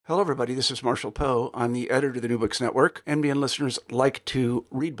Hello, everybody. This is Marshall Poe. I'm the editor of the New Books Network. NBN listeners like to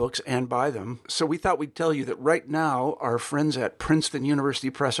read books and buy them. So we thought we'd tell you that right now, our friends at Princeton University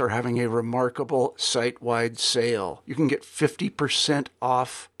Press are having a remarkable site-wide sale. You can get 50%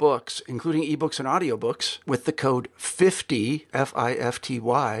 off books, including ebooks and audiobooks, with the code 50,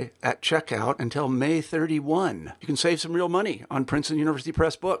 F-I-F-T-Y, at checkout until May 31. You can save some real money on Princeton University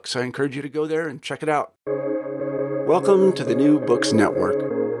Press books. I encourage you to go there and check it out. Welcome to the New Books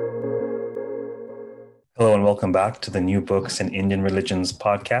Network. Hello and welcome back to the New Books in Indian Religions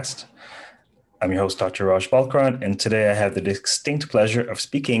podcast. I'm your host, Dr. Raj Balkaran, and today I have the distinct pleasure of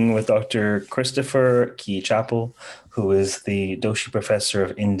speaking with Dr. Christopher Key Chappell, who is the Doshi Professor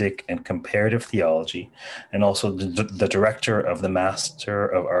of Indic and Comparative Theology, and also the Director of the Master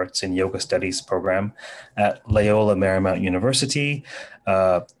of Arts in Yoga Studies program at Loyola Marymount University.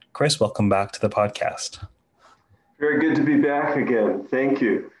 Chris, welcome back to the podcast. Very good to be back again. Thank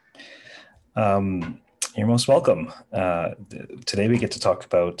you. You're most welcome. Today we get to talk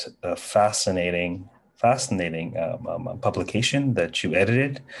about a fascinating publication that you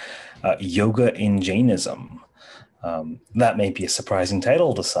edited, Yoga in Jainism. That may be a surprising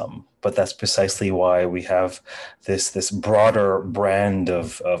title to some, but that's precisely why we have this broader brand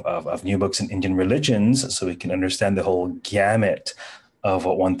of new books in Indian religions, so we can understand the whole gamut of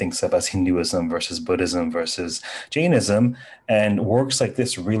what one thinks of as Hinduism versus Buddhism versus Jainism. And works like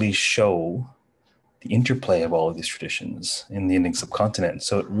this really show the interplay of all of these traditions in the Indian subcontinent.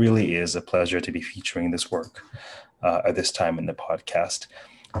 So it really is a pleasure to be featuring this work at this time in the podcast.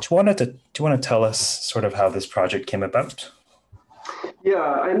 Do you want to tell us sort of how this project came about? Yeah,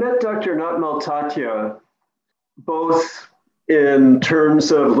 I met Dr. Natmal Tatia both in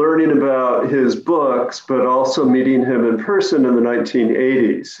terms of learning about his books, but also meeting him in person in the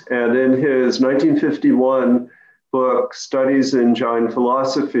 1980s. And in his 1951 book, Studies in Jain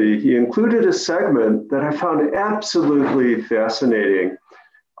Philosophy, he included a segment that I found absolutely fascinating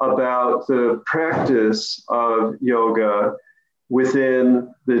about the practice of yoga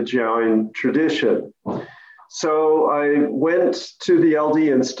within the Jain tradition. So I went to the LD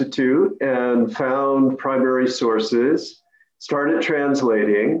Institute and found primary sources, started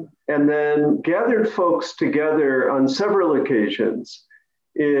translating, and then gathered folks together on several occasions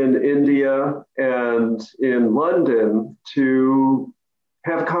in India and in London to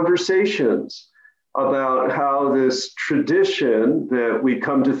have conversations about how this tradition that we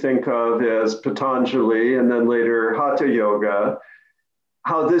come to think of as Patanjali and then later Hatha Yoga,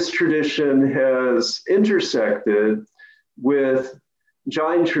 how this tradition has intersected with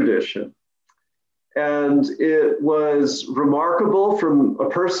Jain tradition. And it was remarkable from a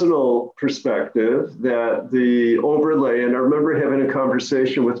personal perspective that the overlay, and I remember having a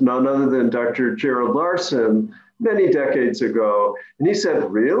conversation with none other than Dr. Gerald Larson many decades ago. And he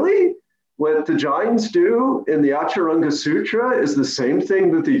said, really? What the Jains do in the Acharanga Sutra is the same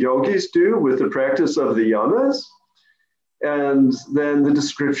thing that the yogis do with the practice of the yamas? And then the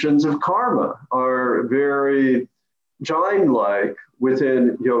descriptions of karma are very Jain-like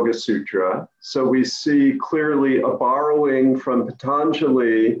within Yoga Sutra. So we see clearly a borrowing from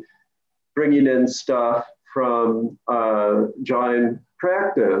Patanjali, bringing in stuff from Jain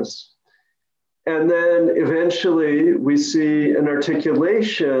practice. And then eventually we see an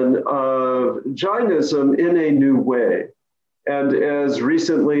articulation of Jainism in a new way. And as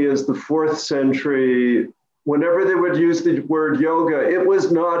recently as the 4th century, whenever they would use the word yoga, it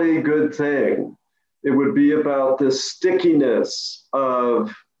was not a good thing. It would be about the stickiness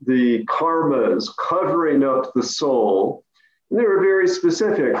of the karmas covering up the soul. And they were very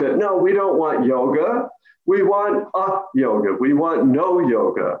specific that, no, we don't want yoga. We want yoga. We want no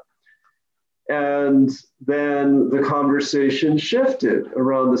yoga. And then the conversation shifted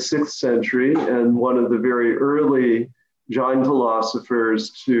around the 6th century, and one of the very early Jain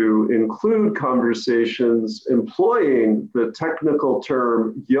philosophers to include conversations employing the technical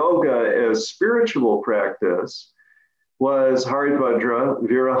term yoga as spiritual practice was Haribhadra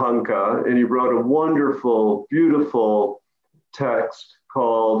Virahanka, and he wrote a wonderful, beautiful text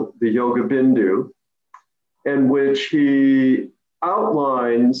called the Yoga Bindu, in which he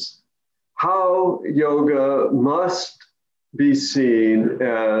outlines how yoga must be seen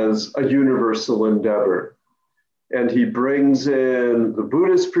as a universal endeavor. And he brings in the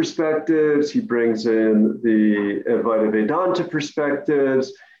Buddhist perspectives, he brings in the Advaita Vedanta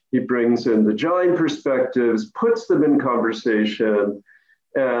perspectives, he brings in the Jain perspectives, puts them in conversation,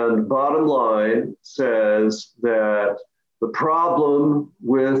 and bottom line says that the problem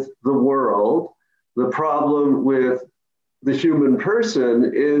with the world, the problem with the human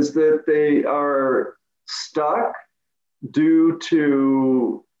person is that they are stuck due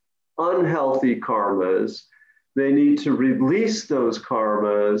to unhealthy karmas. They need to release those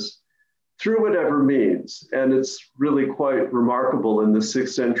karmas through whatever means. And it's really quite remarkable. In the 6th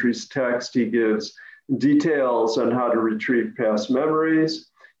century's text, he gives details on how to retrieve past memories.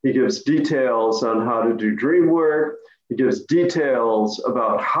 He gives details on how to do dream work. He gives details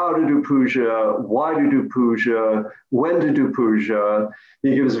about how to do puja, why to do puja, when to do puja.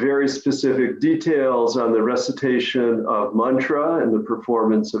 He gives very specific details on the recitation of mantra and the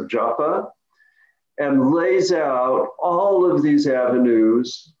performance of japa, and lays out all of these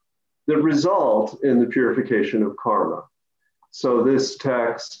avenues that result in the purification of karma. So this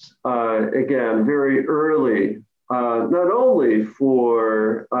text, again, very early, not only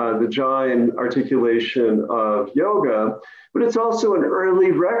for the Jain articulation of yoga, but it's also an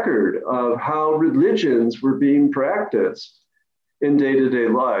early record of how religions were being practiced in day-to-day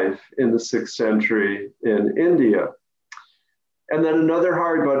life in the 6th century in India. And then another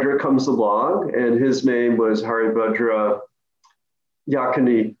Haribhadra comes along, and his name was Haribhadra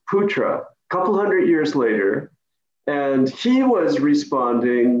Yakani Putra, a couple hundred years later. And he was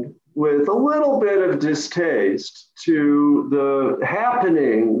responding with a little bit of distaste to the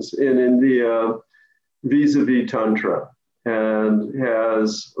happenings in India vis-a-vis Tantra, and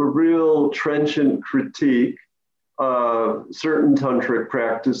has a real trenchant critique of certain tantric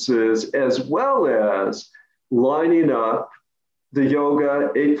practices, as well as lining up the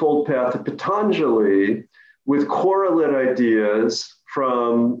Yoga Eightfold Path of Patanjali with correlate ideas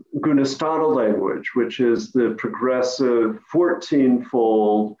from Gunastana language, which is the progressive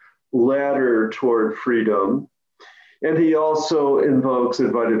 14-fold ladder toward freedom. And he also invokes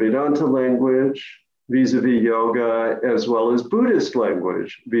Advaita Vedanta language vis-a-vis yoga, as well as Buddhist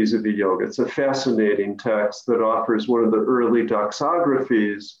language vis-a-vis yoga. It's a fascinating text that offers one of the early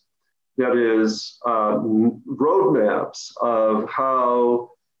doxographies, that is, roadmaps of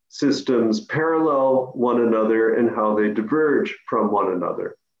how systems parallel one another and how they diverge from one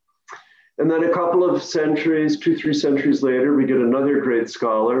another. And then a couple of centuries, 2-3 centuries later, we get another great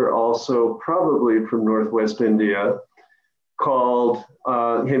scholar, also probably from Northwest India, called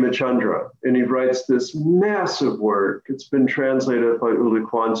Hemachandra. And he writes this massive work. It's been translated by Ulla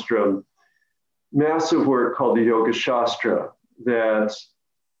Quanström, massive work called the Yoga Shastra, that,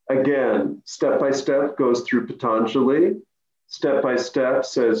 again, step by step goes through Patanjali, step by step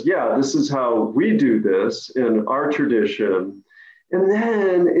says, yeah, this is how we do this in our tradition, and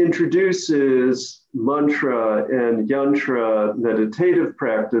then introduces mantra and yantra meditative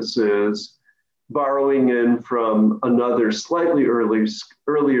practices, borrowing in from another slightly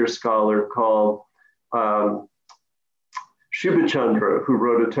earlier scholar called Shubhachandra, who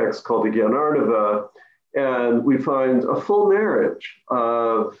wrote a text called the Gyanarnava. And we find a full marriage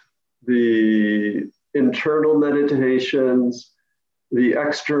of the internal meditations, the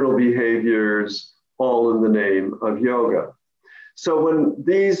external behaviors, all in the name of yoga. So when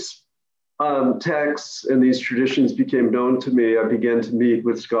these texts and these traditions became known to me, I began to meet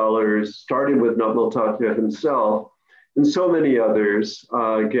with scholars, starting with Natmal Tatya himself, and so many others,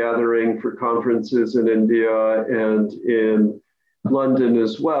 gathering for conferences in India and in London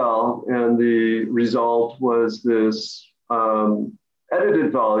as well. And the result was this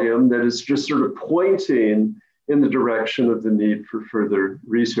edited volume that is just sort of pointing in the direction of the need for further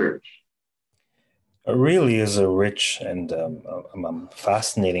research. It really is a rich and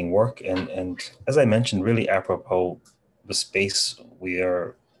fascinating work. And as I mentioned, really apropos the space we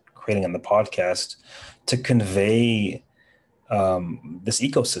are creating on the podcast to convey this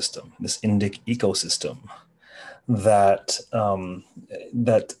ecosystem, this Indic ecosystem that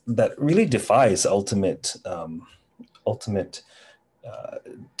that really defies ultimate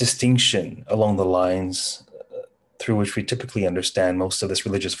distinction along the lines through which we typically understand most of this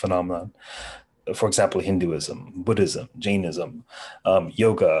religious phenomenon. For example, Hinduism, Buddhism, Jainism,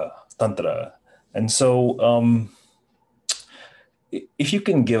 yoga, Tantra. And so if you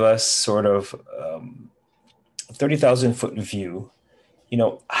can give us sort of 30,000 foot view,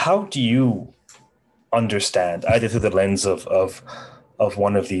 how do you understand, either through the lens of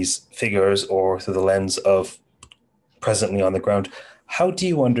one of these figures or through the lens of presently on the ground, how do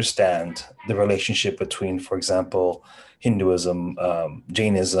you understand the relationship between, for example, Hinduism,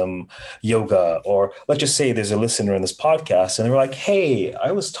 Jainism, yoga, or let's just say there's a listener in this podcast and they're like, hey,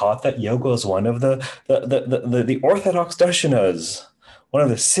 I was taught that yoga is one of the orthodox darshanas, one of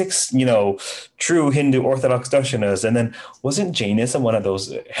the 6, true Hindu orthodox darshanas. And then wasn't Jainism one of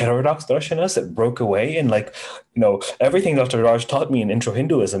those heterodox darshanas that broke away? And everything Dr. Raj taught me in intro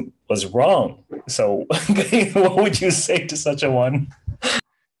Hinduism was wrong. So what would you say to such a one?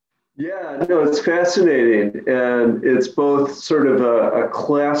 Yeah, no, it's fascinating. And it's both sort of a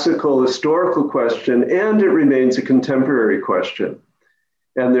classical historical question and it remains a contemporary question.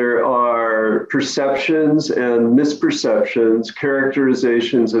 And there are perceptions and misperceptions,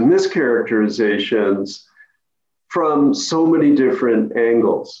 characterizations and mischaracterizations from so many different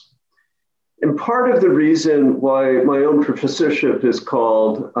angles. And part of the reason why my own professorship is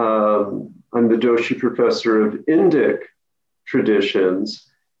called, I'm the Doshi Professor of Indic Traditions,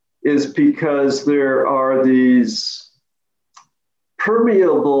 is because there are these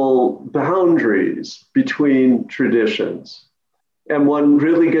permeable boundaries between traditions. And one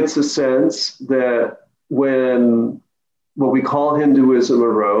really gets a sense that when what we call Hinduism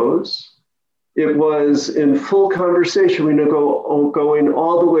arose, it was in full conversation. We know going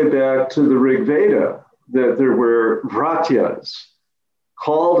all the way back to the Rig Veda, that there were vratyas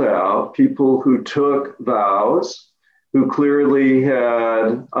called out, people who took vows, who clearly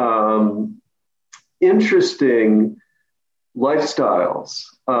had interesting lifestyles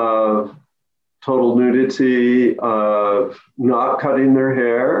of total nudity, of not cutting their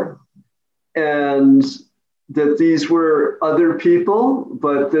hair, and that these were other people,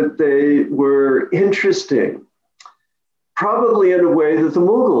 but that they were interesting, probably in a way that the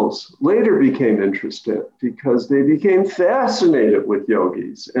Mughals later became interested because they became fascinated with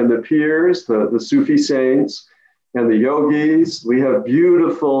yogis and the peers, the Sufi saints, and the yogis. We have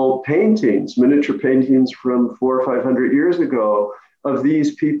beautiful paintings, miniature paintings from 400 or 500 years ago of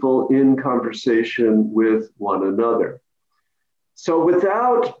these people in conversation with one another. So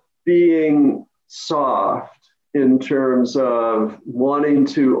without being soft in terms of wanting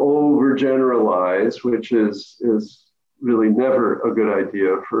to overgeneralize, which is really never a good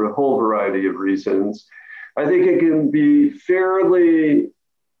idea for a whole variety of reasons, I think it can be fairly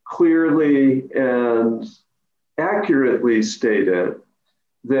clearly and accurately stated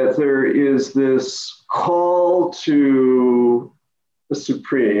that there is this call to a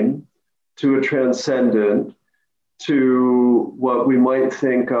supreme, to a transcendent, to what we might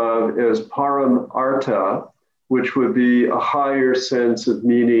think of as param artha, which would be a higher sense of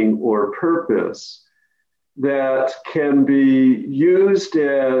meaning or purpose that can be used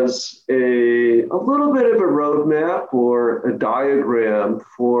as a little bit of a roadmap or a diagram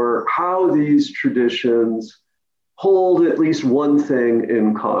for how these traditions hold at least one thing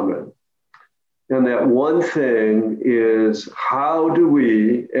in common. And that one thing is, how do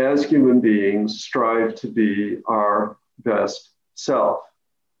we as human beings strive to be our best self?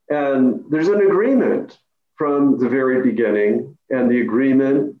 And there's an agreement from the very beginning, and the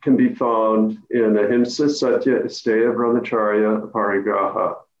agreement can be found in Ahimsa, Satya, Asteya, Brahmacharya,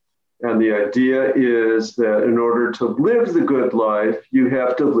 Aparigraha. And the idea is that in order to live the good life, you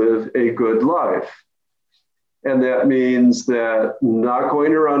have to live a good life. And that means that not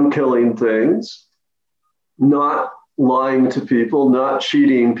going around killing things, not lying to people, not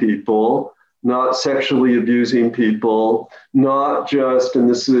cheating people, not sexually abusing people, not just, and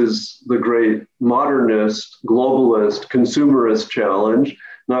this is the great modernist, globalist, consumerist challenge,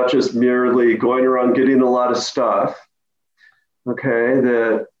 not just merely going around getting a lot of stuff, okay,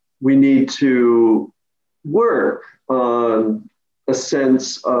 that we need to work on a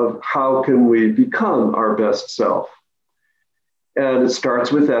sense of how can we become our best self. And it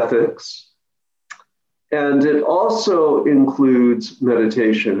starts with ethics. And it also includes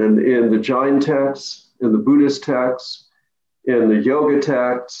meditation. And in the Jain texts, in the Buddhist texts, in the yoga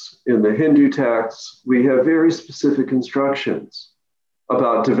texts, in the Hindu texts, we have very specific instructions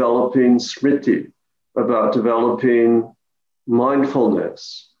about developing smriti, about developing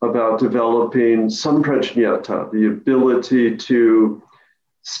mindfulness, about developing samprajñata, the ability to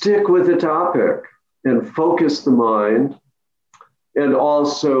stick with a topic and focus the mind, and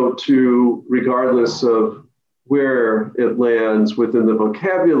also to, regardless of where it lands within the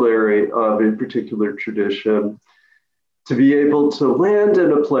vocabulary of a particular tradition, to be able to land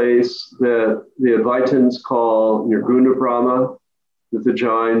in a place that the Advaitins call Nirguna Brahma, that the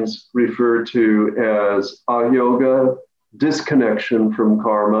Jains refer to as ayoga, disconnection from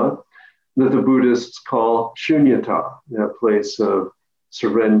karma, that the Buddhists call shunyata, that place of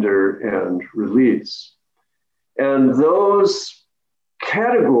surrender and release. And those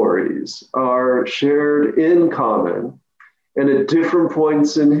categories are shared in common. And at different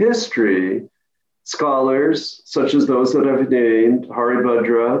points in history, scholars, such as those that I've named,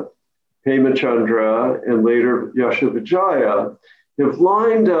 Haribhadra, Hemachandra, and later Yashovijaya, have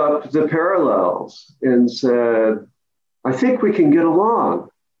lined up the parallels and said, I think we can get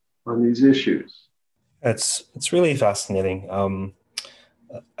along on these issues. It's really fascinating.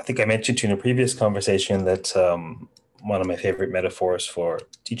 I think I mentioned to you in a previous conversation that one of my favorite metaphors for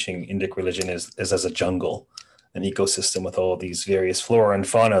teaching Indic religion is as a jungle, an ecosystem with all these various flora and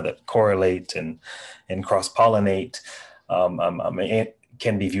fauna that correlate and cross-pollinate. It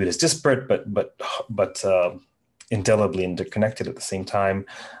can be viewed as disparate, but indelibly interconnected at the same time.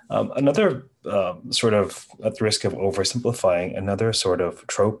 Another sort of, at the risk of oversimplifying, another sort of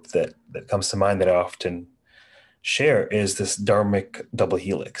trope that comes to mind that I often share is this dharmic double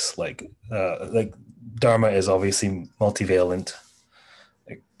helix. Like Dharma is obviously multivalent,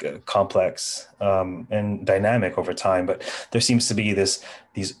 complex, and dynamic over time, but there seems to be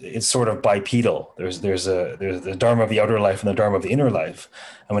it's sort of bipedal. There's the Dharma of the outer life and the Dharma of the inner life.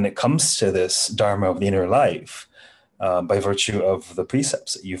 And when it comes to this Dharma of the inner life, by virtue of the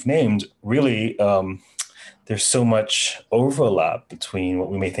precepts that you've named, really, there's so much overlap between what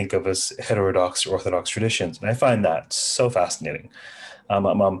we may think of as heterodox or orthodox traditions. And I find that so fascinating.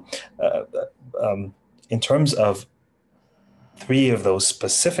 In terms of three of those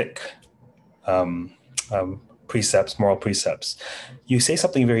specific precepts, moral precepts, you say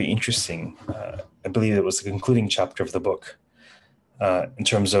something very interesting. I believe it was the concluding chapter of the book, in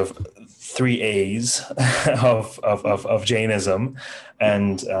terms of 3 A's of Jainism,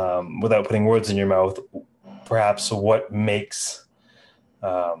 and without putting words in your mouth, perhaps what makes,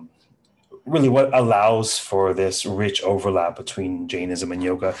 really what allows for this rich overlap between Jainism and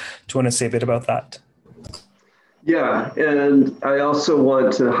yoga. Do you want to say a bit about that? Yeah, and I also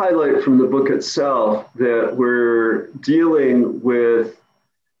want to highlight from the book itself that we're dealing with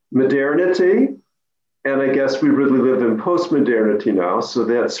modernity, and I guess we really live in post-modernity now, so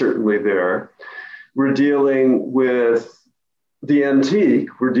that's certainly there. We're dealing with the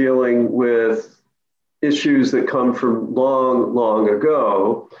antique, we're dealing with issues that come from long, long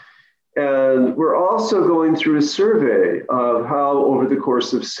ago, and we're also going through a survey of how over the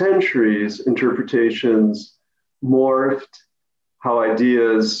course of centuries, interpretations morphed, how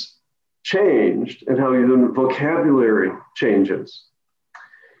ideas changed, and how even vocabulary changes.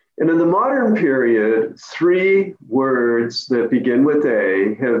 And in the modern period, 3 words that begin with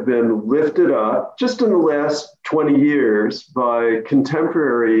A have been lifted up just in the last 20 years by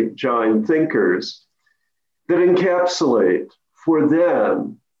contemporary Jain thinkers that encapsulate for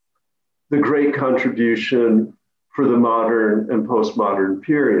them the great contribution for the modern and postmodern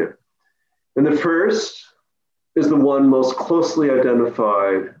period. And the first is the one most closely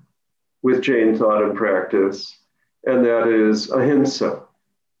identified with Jain thought and practice, and that is ahimsa.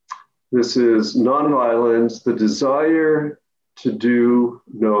 This is nonviolence, the desire to do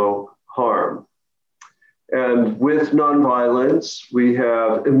no harm. And with nonviolence, we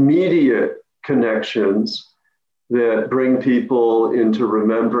have immediate connections that bring people into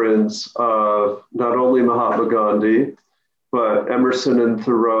remembrance of not only Mahatma Gandhi, but Emerson and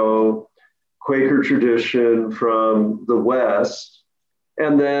Thoreau, Quaker tradition from the West.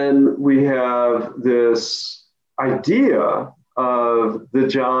 And then we have this idea of the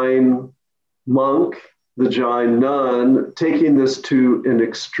Jain monk, the Jain nun, taking this to an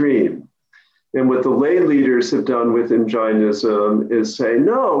extreme. And what the lay leaders have done within Jainism is say,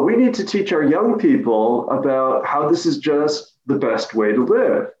 no, we need to teach our young people about how this is just the best way to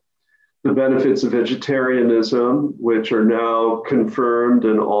live. The benefits of vegetarianism, which are now confirmed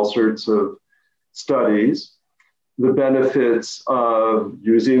in all sorts of studies, the benefits of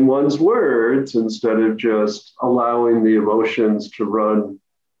using one's words instead of just allowing the emotions to run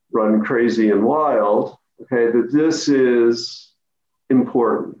crazy and wild, okay, that this is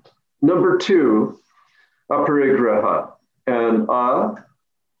important. Number 2, aparigraha, and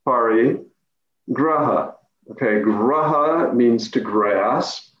pari, graha. Okay, graha means to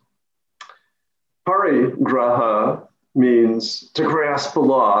grasp. Parigraha means to grasp a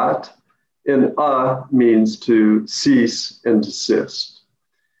lot, and means to cease and desist.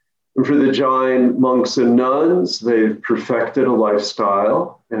 And for the Jain monks and nuns, they've perfected a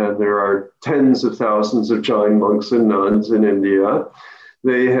lifestyle, and there are tens of thousands of Jain monks and nuns in India.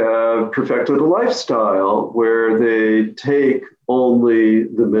 They have perfected a lifestyle where they take only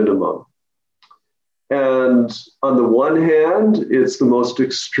the minimum. And on the one hand, it's the most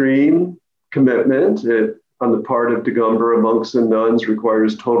extreme commitment. It, on the part of Digambara monks and nuns,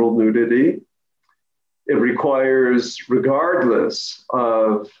 requires total nudity. It requires, regardless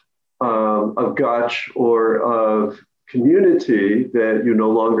of gach or of community, that you no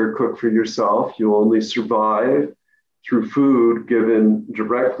longer cook for yourself. You only survive through food given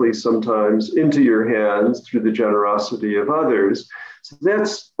directly sometimes into your hands through the generosity of others. So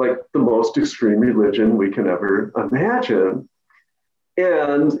that's like the most extreme religion we can ever imagine.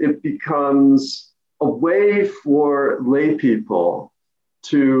 And it becomes a way for lay people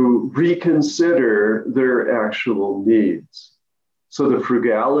to reconsider their actual needs. So the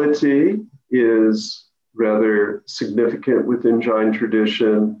frugality is rather significant within Jain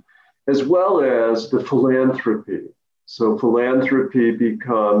tradition, as well as the philanthropy. So philanthropy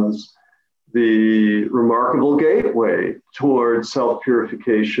becomes the remarkable gateway towards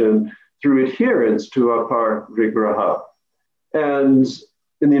self-purification through adherence to aparigraha. And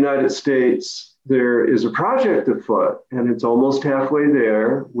in the United States, there is a project afoot, and it's almost halfway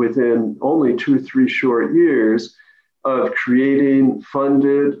there within only 2-3 short years of creating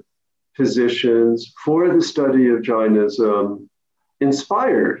funded positions for the study of Jainism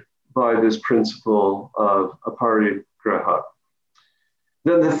inspired by this principle of aparigraha.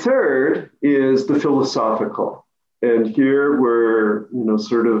 Then the third is the philosophical. And here we're,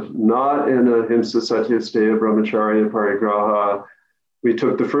 sort of not in a himsa satya steya brahmacharya parigraha. We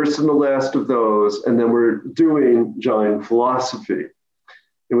took the first and the last of those, and then we're doing Jain philosophy.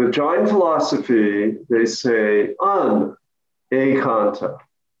 And with Jain philosophy, they say, ekanta.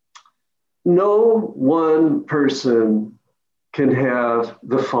 No one person can have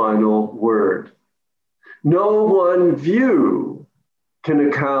the final word. No one view can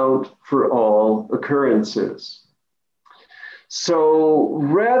account for all occurrences. So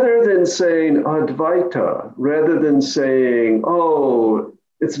rather than saying Advaita, rather than saying, oh,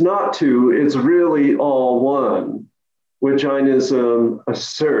 it's not two, it's really all one, what Jainism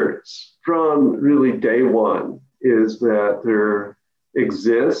asserts from really day one is that there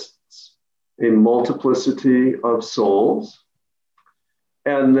exists a multiplicity of souls,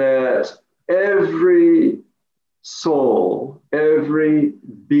 and that every soul, every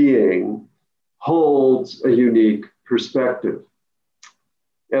being holds a unique perspective.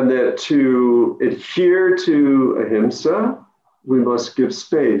 And that to adhere to ahimsa, we must give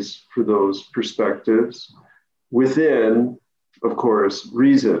space for those perspectives within, of course,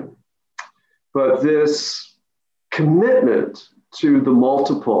 reason. But this commitment to the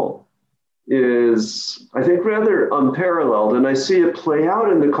multiple is, I think, rather unparalleled. And I see it play out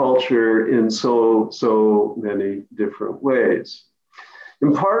in the culture in so many different ways.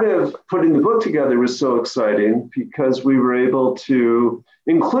 And part of putting the book together was so exciting because we were able to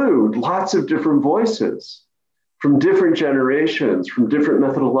include lots of different voices from different generations, from different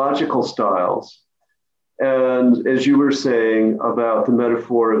methodological styles. And as you were saying about the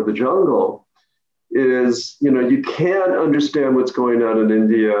metaphor of the jungle, is, you can't understand what's going on in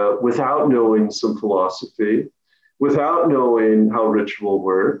India without knowing some philosophy, without knowing how ritual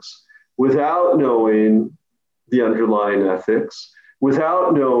works, without knowing the underlying ethics,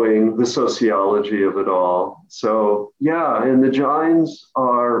 without knowing the sociology of it all. So yeah, and the Jains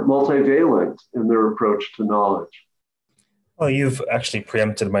are multivalent in their approach to knowledge. Well, you've actually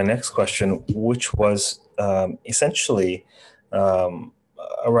preempted my next question, which was essentially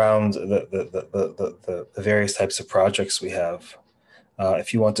around the various types of projects we have.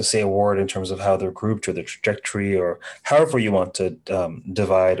 If you want to say a word in terms of how they're grouped or the trajectory or however you want to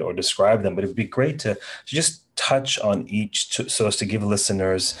divide or describe them, but it would be great to just touch on each so as to give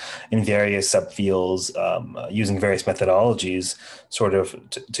listeners in various subfields using various methodologies sort of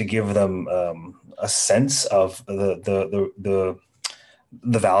to give them a sense of the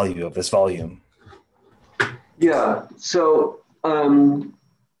value of this volume. Yeah, so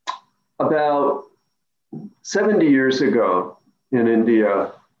about 70 years ago in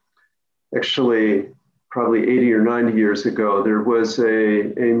India, actually probably 80 or 90 years ago, there was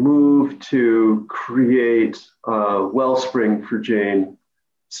a move to create a wellspring for Jain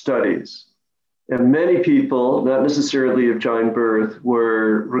studies. And many people, not necessarily of Jain birth,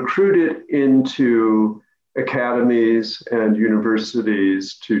 were recruited into academies and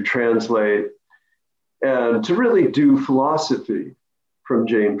universities to translate and to really do philosophy from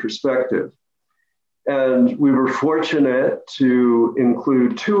Jain perspective. And we were fortunate to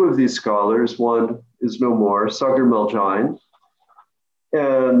include two of these scholars. One is no more, Sagar Mal Jain,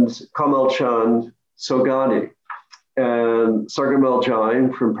 and Kamal Chand Sogani. And Sagar Mal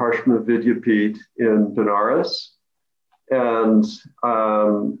Jain from Parshma Vidyapith in Benares, and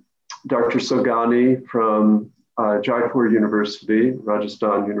Dr. Sogani from Jaipur University,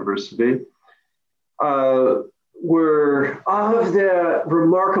 Rajasthan University, were of that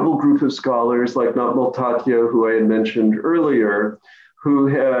remarkable group of scholars like Nat Multatya, who I had mentioned earlier, who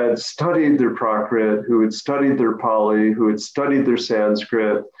had studied their Prakrit, who had studied their Pali, who had studied their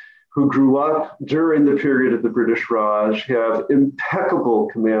Sanskrit, who grew up during the period of the British Raj, have impeccable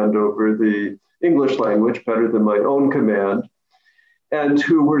command over the English language, better than my own command, and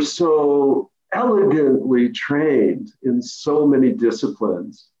who were so elegantly trained in so many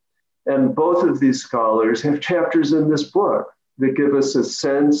disciplines. And both of these scholars have chapters in this book that give us a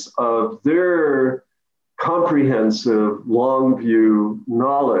sense of their comprehensive, long view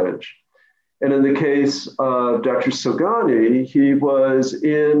knowledge. And in the case of Dr. Sogani, he was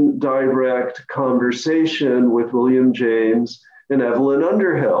in direct conversation with William James and Evelyn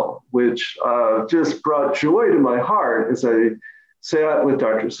Underhill, which just brought joy to my heart as I sat with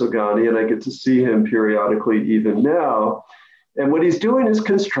Dr. Sogani, and I get to see him periodically even now. And what he's doing is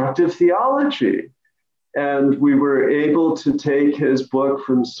constructive theology. And we were able to take his book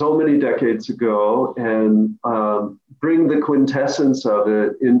from so many decades ago and bring the quintessence of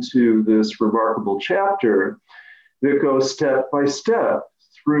it into this remarkable chapter that goes step by step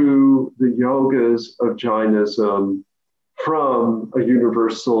through the yogas of Jainism from a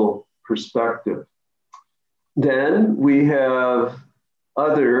universal perspective. Then we have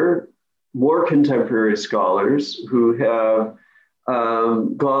other more contemporary scholars who have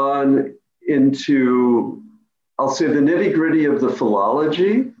gone into, I'll say, the nitty-gritty of the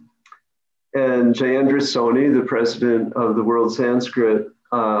philology. And Jayendra Soni, the president of the World Sanskrit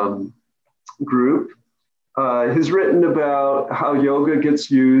Group, has written about how yoga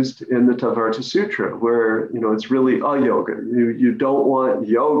gets used in the Tattvartha Sutra, where it's really a yoga. You don't want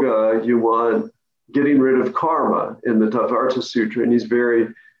yoga, you want getting rid of karma in the Tattvartha Sutra, and he's very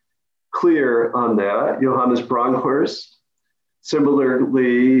clear on that. Johannes Bronkhorst,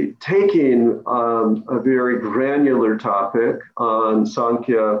 similarly, taking a very granular topic on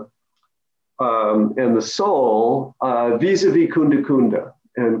Sankhya and the soul vis-a-vis Kunda Kunda.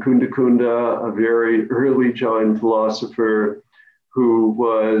 And Kunda Kunda, a very early Jain philosopher who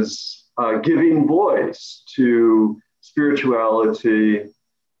was giving voice to spirituality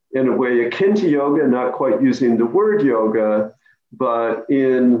in a way akin to yoga, not quite using the word yoga, but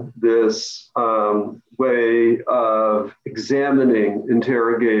in this way of examining,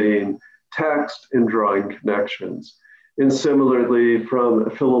 interrogating text and drawing connections. And similarly, from a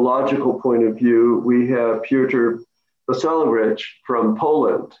philological point of view, we have Piotr Wasilewicz from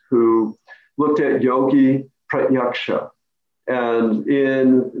Poland, who looked at yogi pratyaksha. And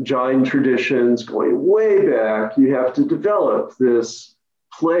in Jain traditions, going way back, you have to develop this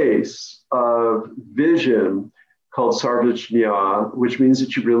place of vision called sarvajñā, which means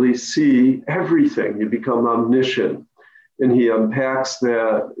that you really see everything. You become omniscient. And he unpacks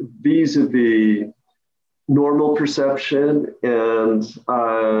that vis-a-vis normal perception and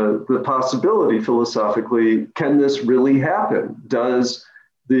the possibility philosophically, can this really happen? Does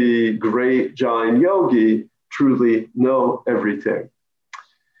the great Jain yogi truly know everything?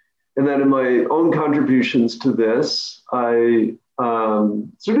 And then in my own contributions to this, I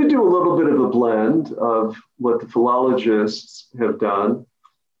sort of do a little bit of a blend of what the philologists have done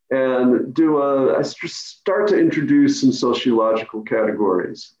and I start to introduce some sociological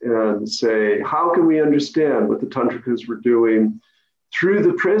categories and say, how can we understand what the Tantrikas were doing through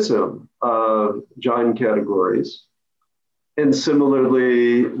the prism of Jain categories? And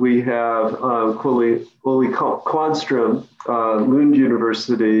similarly, we have Ole Kwanström, Lund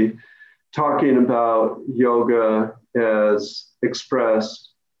University, talking about yoga as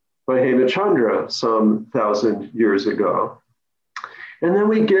expressed by Hemachandra some 1,000 years ago. And then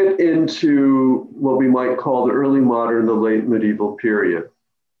we get into what we might call the early modern, the late medieval period.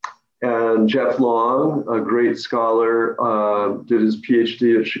 And Jeff Long, a great scholar, did his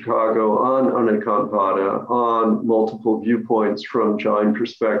PhD at Chicago on Anekantavada, on multiple viewpoints from Jain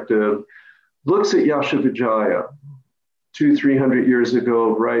perspective, looks at Yashavijaya, 200-300 years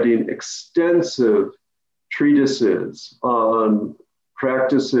ago, writing extensive treatises on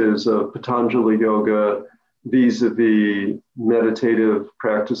practices of Patanjali yoga vis-a-vis meditative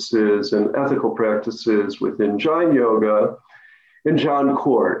practices and ethical practices within Jain yoga. And John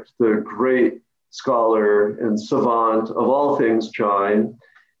Court, the great scholar and savant of all things Jain,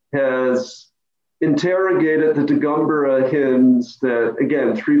 has interrogated the Digambara hymns that,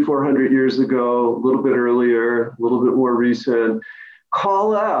 again, 300-400 years ago, a little bit earlier, a little bit more recent,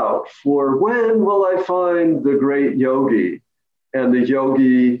 call out for when will I find the great yogi? And the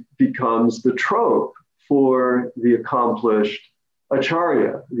yogi becomes the trope for the accomplished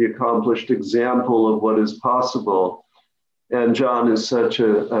acharya, the accomplished example of what is possible. And John is such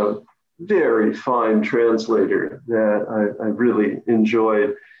a very fine translator that I really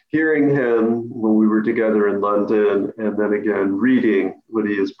enjoyed hearing him when we were together in London, and then again, reading what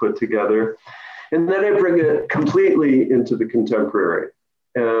he has put together. And then I bring it completely into the contemporary.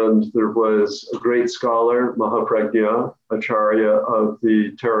 And there was a great scholar, Mahapragya, Acharya of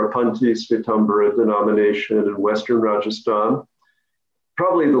the Tarapunti Svetambara denomination in Western Rajasthan,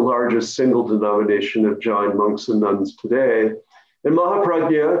 probably the largest single denomination of Jain monks and nuns today. And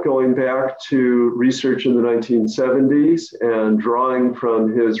Mahapragya, going back to research in the 1970s and drawing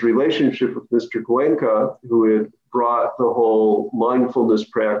from his relationship with Mr. Goenka, who had brought the whole mindfulness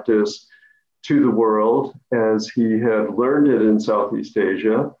practice to the world as he had learned it in Southeast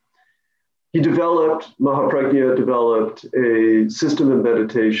Asia, Mahapragya developed a system of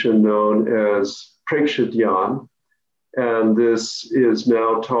meditation known as Preksha Dhyan. And this is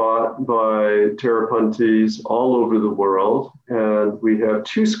now taught by Therapuntis all over the world. And we have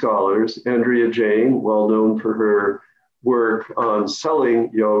two scholars, Andrea Jain, well known for her work on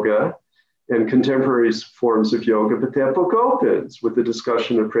selling yoga and contemporary forms of yoga, but that book opens with a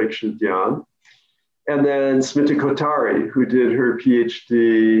discussion of Preksha Dhyan. And then Smita Kothari, who did her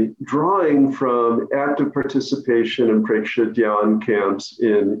PhD drawing from active participation in Preksha Dhyan camps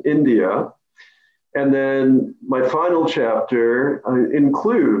in India. And then my final chapter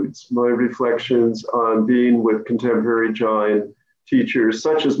includes my reflections on being with contemporary Jain teachers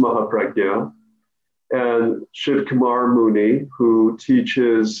such as Mahapragya and Shiv Kumar Muni, who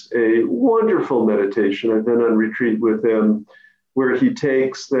teaches a wonderful meditation. I've been on retreat with him where he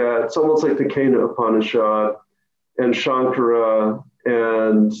takes that, it's almost like the Kena Upanishad, and Shankara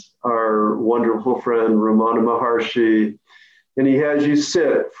and our wonderful friend Ramana Maharshi, and he has you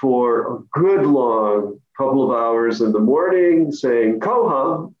sit for a good long couple of hours in the morning saying,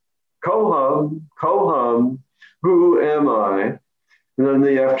 Koham, Koham, Koham, who am I? And then in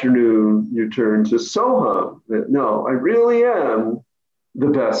the afternoon, you turn to Soham, that no, I really am the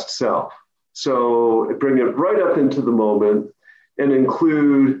best self. So bring it right up into the moment and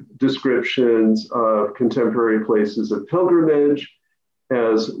include descriptions of contemporary places of pilgrimage,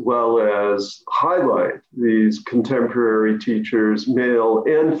 as well as highlight these contemporary teachers, male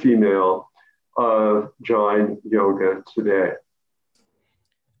and female, of Jain yoga today.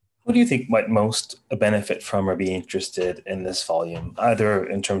 Who do you think might most benefit from or be interested in this volume, either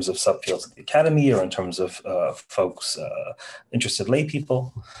in terms of subfields of the Academy or in terms of folks, interested lay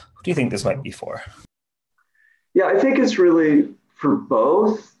people? Who do you think this might be for? Yeah, I think it's really for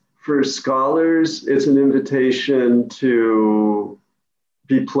both. For scholars, it's an invitation to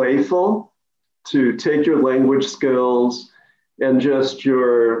be playful, to take your language skills and just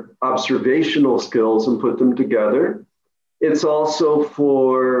your observational skills and put them together. It's also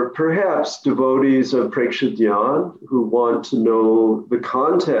for perhaps devotees of Preksha Dhyan who want to know the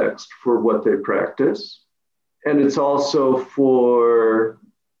context for what they practice. And it's also for,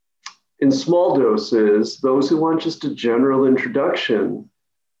 in small doses, those who want just a general introduction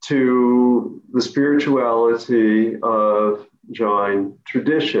to the spirituality of Jain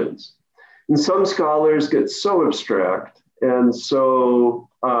traditions. And some scholars get so abstract and so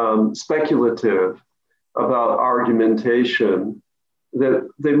speculative about argumentation that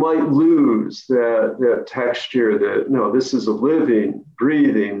they might lose that texture that, no, this is a living,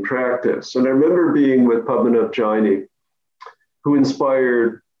 breathing practice. And I remember being with Padmanabh Jaini, who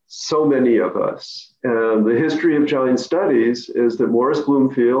inspired so many of us. And the history of Jain studies is that Morris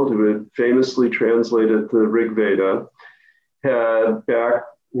Bloomfield, who had famously translated the Rig Veda, had back,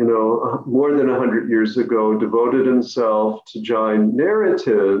 more than 100 years ago, devoted himself to Jain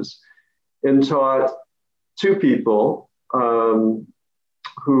narratives and taught two people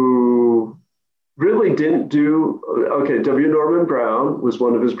who really didn't do, W. Norman Brown was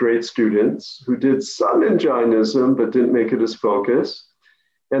one of his great students who did some in Jainism, but didn't make it his focus.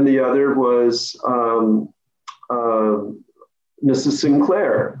 And the other was Mrs.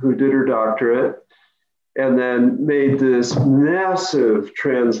 Sinclair, who did her doctorate and then made this massive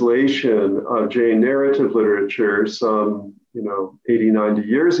translation of Jain narrative literature some 80, 90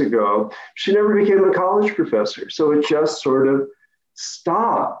 years ago. She never became a college professor. So it just sort of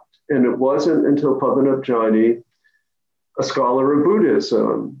stopped. And it wasn't until Padmanabh Jaini, a scholar of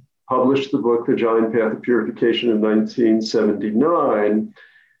Buddhism, published the book, The Jain Path of Purification in 1979,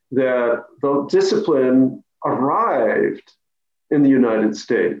 that the discipline arrived in the United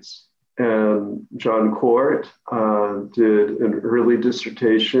States. And John Court did an early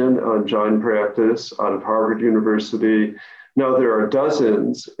dissertation on Jain practice out of Harvard University. Now there are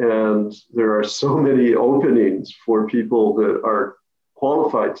dozens, and there are so many openings for people that are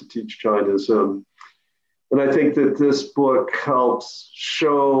qualified to teach Jainism. And I think that this book helps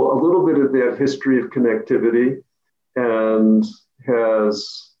show a little bit of that history of connectivity and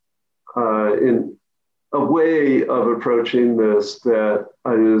has in a way of approaching this that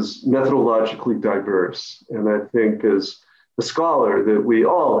is methodologically diverse. And I think as a scholar that we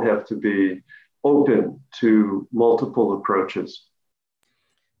all have to be open to multiple approaches.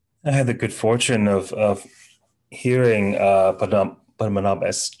 I had the good fortune of hearing Padmanabh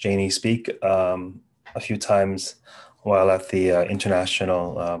S. Jaini speak a few times while at the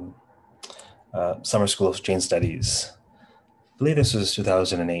International Summer School of Jain Studies. I believe this was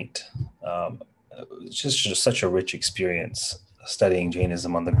 2008. It's just such a rich experience studying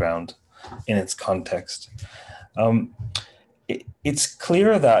Jainism on the ground in its context. It's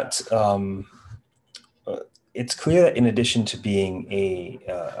clear that in addition to being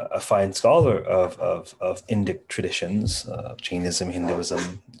a fine scholar of Indic traditions, Jainism,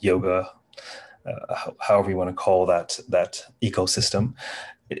 Hinduism, yoga, however you want to call that ecosystem,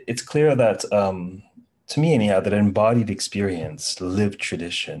 it's clear that to me anyhow, that embodied experience, lived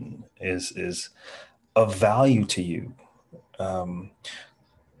tradition is of value to you.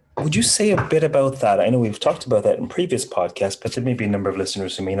 Would you say a bit about that? I know we've talked about that in previous podcasts, but there may be a number of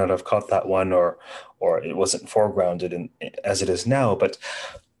listeners who may not have caught that one, or it wasn't foregrounded as it is now. But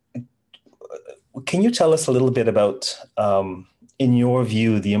can you tell us a little bit about, in your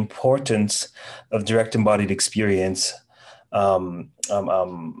view, the importance of direct embodied experience,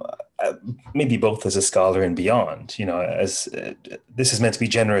 maybe both as a scholar and beyond? You know, as this is meant to be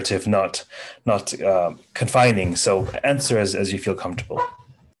generative, not confining. So answer as you feel comfortable.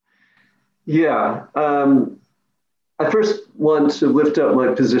 Yeah. I first want to lift up my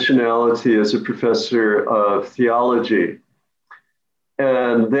positionality as a professor of theology.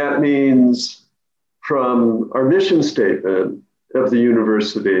 And that means from our mission statement of the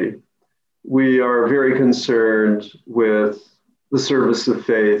university, we are very concerned with the service of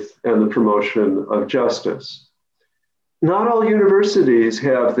faith and the promotion of justice. Not all universities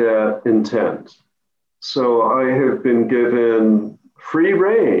have that intent. So I have been given free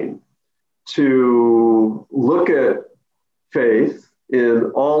rein to look at faith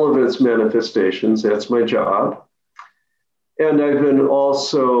in all of its manifestations. That's my job. And I've been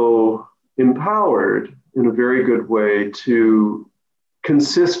also empowered in a very good way to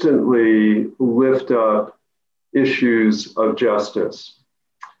consistently lift up issues of justice.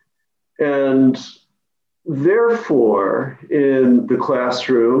 And therefore, in the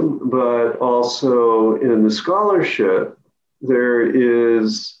classroom, but also in the scholarship, there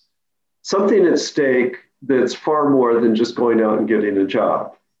is something at stake that's far more than just going out and getting a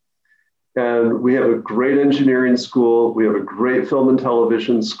job. And we have a great engineering school, we have a great film and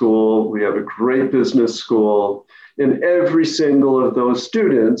television school, we have a great business school, and every single of those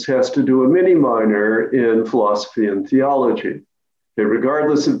students has to do a mini minor in philosophy and theology, okay,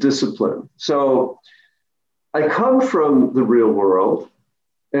 regardless of discipline. So I come from the real world,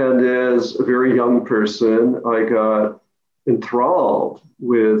 and as a very young person, I got enthralled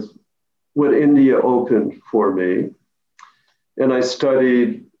with what India opened for me. And I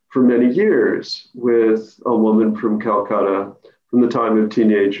studied for many years with a woman from Calcutta from the time of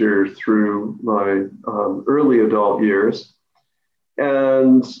teenager through my early adult years,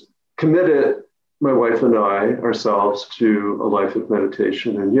 and committed my wife and I ourselves to a life of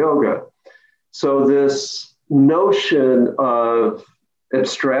meditation and yoga. So this notion of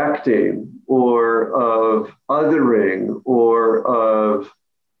abstracting or of othering or of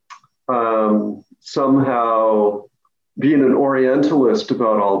somehow being an Orientalist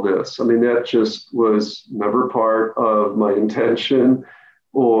about all this, I mean, that just was never part of my intention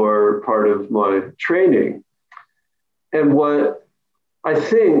or part of my training. And what I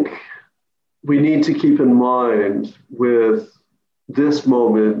think we need to keep in mind with this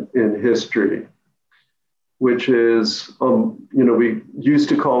moment in history, which is, we used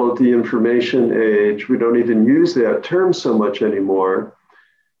to call it the information age. We don't even use that term so much anymore,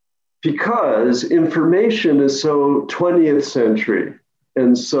 because information is so 20th century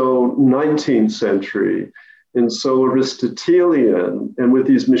and so 19th century and so Aristotelian. And with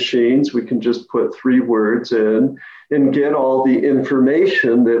these machines, we can just put 3 words in and get all the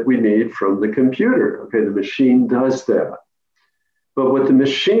information that we need from the computer. Okay, the machine does that. But what the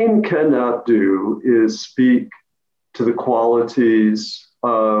machine cannot do is speak to the qualities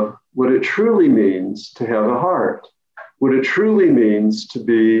of what it truly means to have a heart, what it truly means to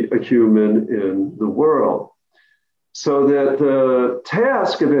be a human in the world. So that the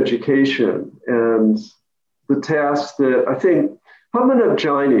task of education and the task that I think Padmanabh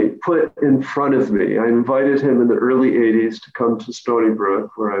Jaini put in front of me, I invited him in the early 80s to come to Stony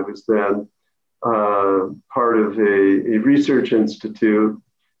Brook, where I was then part of a research institute,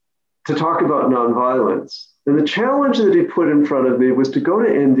 to talk about nonviolence. And the challenge that he put in front of me was to go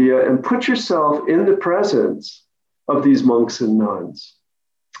to India and put yourself in the presence of these monks and nuns.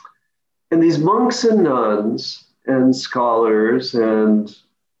 And these monks and nuns and scholars and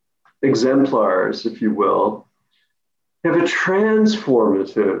exemplars, if you will, have a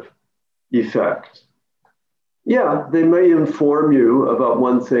transformative effect. Yeah, they may inform you about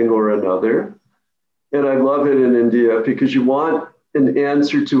one thing or another, And I love it in India because you want an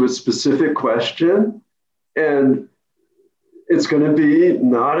answer to a specific question, and it's going to be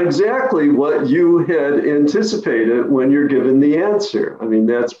not exactly what you had anticipated when you're given the answer. I mean,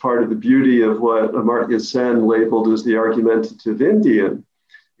 that's part of the beauty of what Amartya Sen labeled as the argumentative Indian.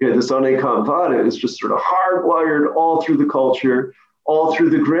 Okay, this Anekam Vada is just sort of hardwired all through the culture, all through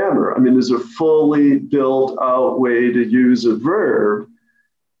the grammar. I mean, there's a fully built out way to use a verb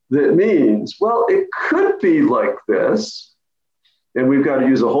that means, well, it could be like this. And we've got to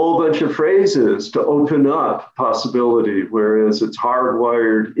use a whole bunch of phrases to open up possibility, whereas it's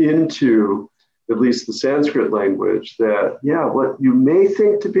hardwired into at least the Sanskrit language that, yeah, what you may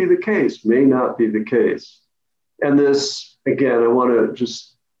think to be the case may not be the case. And this, again, I want to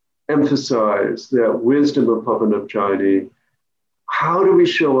just emphasize that wisdom of Pavanabjani. How do we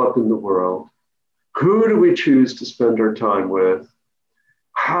show up in the world? Who do we choose to spend our time with?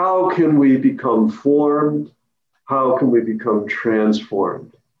 How can we become formed? How can we become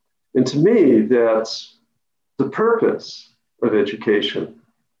transformed? And to me, that's the purpose of education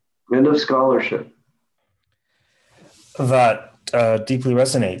and of scholarship. That deeply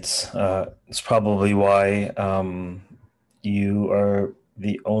resonates. It's probably why you are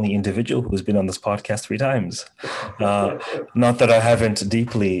the only individual who's been on this podcast 3 times. Not that I haven't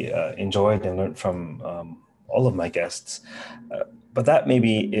deeply enjoyed and learned from all of my guests, but that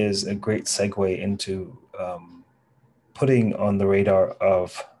maybe is a great segue into putting on the radar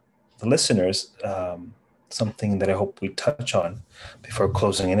of the listeners something that I hope we touch on before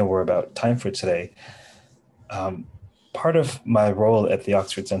closing in, and we're about time for today. Part of my role at the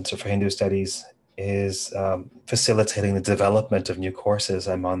Oxford Center for Hindu Studies is facilitating the development of new courses.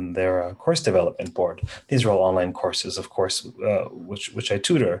 I'm on their course development board. These are all online courses, of course, which I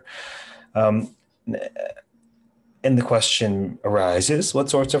tutor. And the question arises,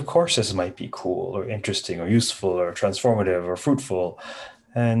 what sorts of courses might be cool or interesting or useful or transformative or fruitful?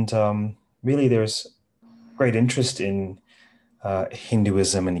 And really there's great interest in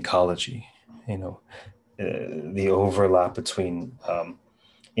Hinduism and ecology, the overlap between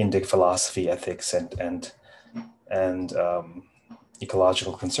Indic philosophy, ethics, and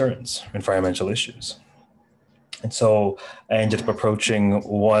ecological concerns, environmental issues. And so I ended up approaching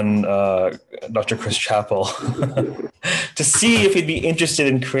one Dr. Chris Chappell to see if he'd be interested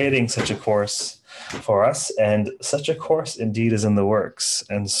in creating such a course for us. And such a course indeed is in the works.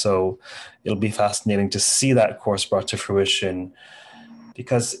 And so it'll be fascinating to see that course brought to fruition,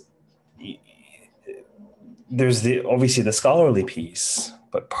 because there's obviously the scholarly piece,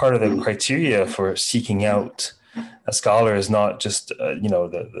 but part of the criteria for seeking out a scholar is not just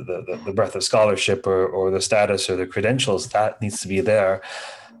the breadth of scholarship or the status or the credentials that needs to be there,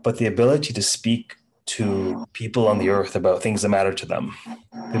 but the ability to speak to people on the earth about things that matter to them,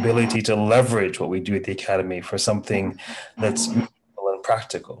 the ability to leverage what we do at the Academy for something that's meaningful and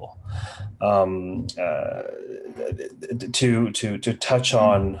practical, to touch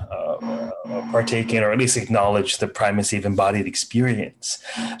on, partake in, or at least acknowledge the primacy of embodied experience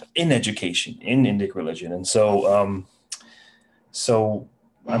in education, in Indic religion. And so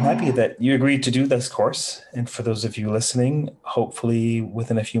I'm happy that you agreed to do this course. And for those of you listening, hopefully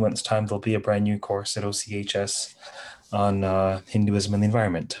within a few months' time, there'll be a brand new course at OCHS on Hinduism and the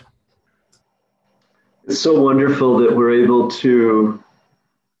environment. It's so wonderful that we're able to,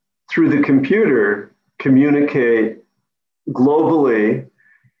 through the computer, communicate globally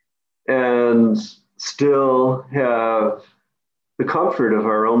and still have the comfort of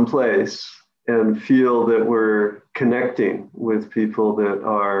our own place and feel that we're connecting with people that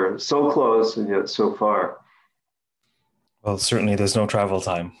are so close and yet so far. Well, certainly there's no travel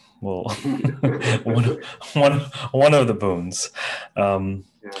time. Well, one of the boons.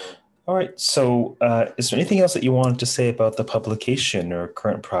 All right. So is there anything else that you wanted to say about the publication or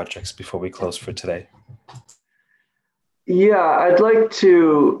current projects before we close for today? Yeah, I'd like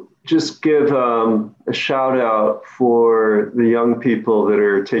to just give a shout out for the young people that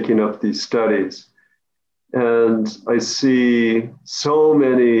are taking up these studies. And I see so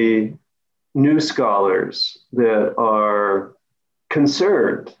many new scholars that are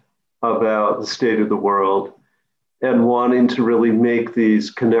concerned about the state of the world and wanting to really make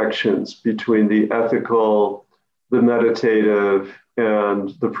these connections between the ethical, the meditative, and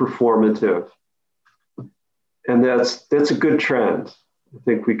the performative. And that's a good trend. I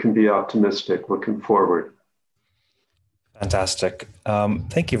think we can be optimistic looking forward. Fantastic.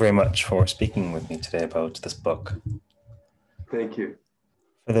 Thank you very much for speaking with me today about this book. Thank you.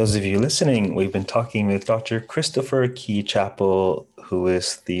 For those of you listening, we've been talking with Dr. Christopher Key Chappell, who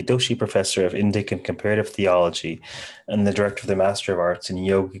is the Doshi Professor of Indic and Comparative Theology and the Director of the Master of Arts in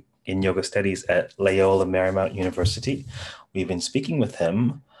in yoga studies at Loyola Marymount University. We've been speaking with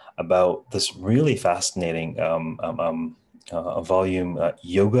him about this really fascinating volume,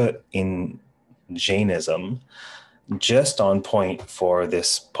 Yoga in Jainism, just on point for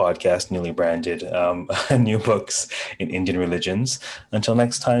this podcast, newly branded New Books in Indian Religions. Until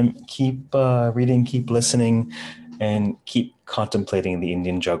next time, keep reading, keep listening, and keep contemplating the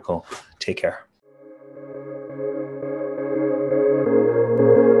Indian jungle. Take care.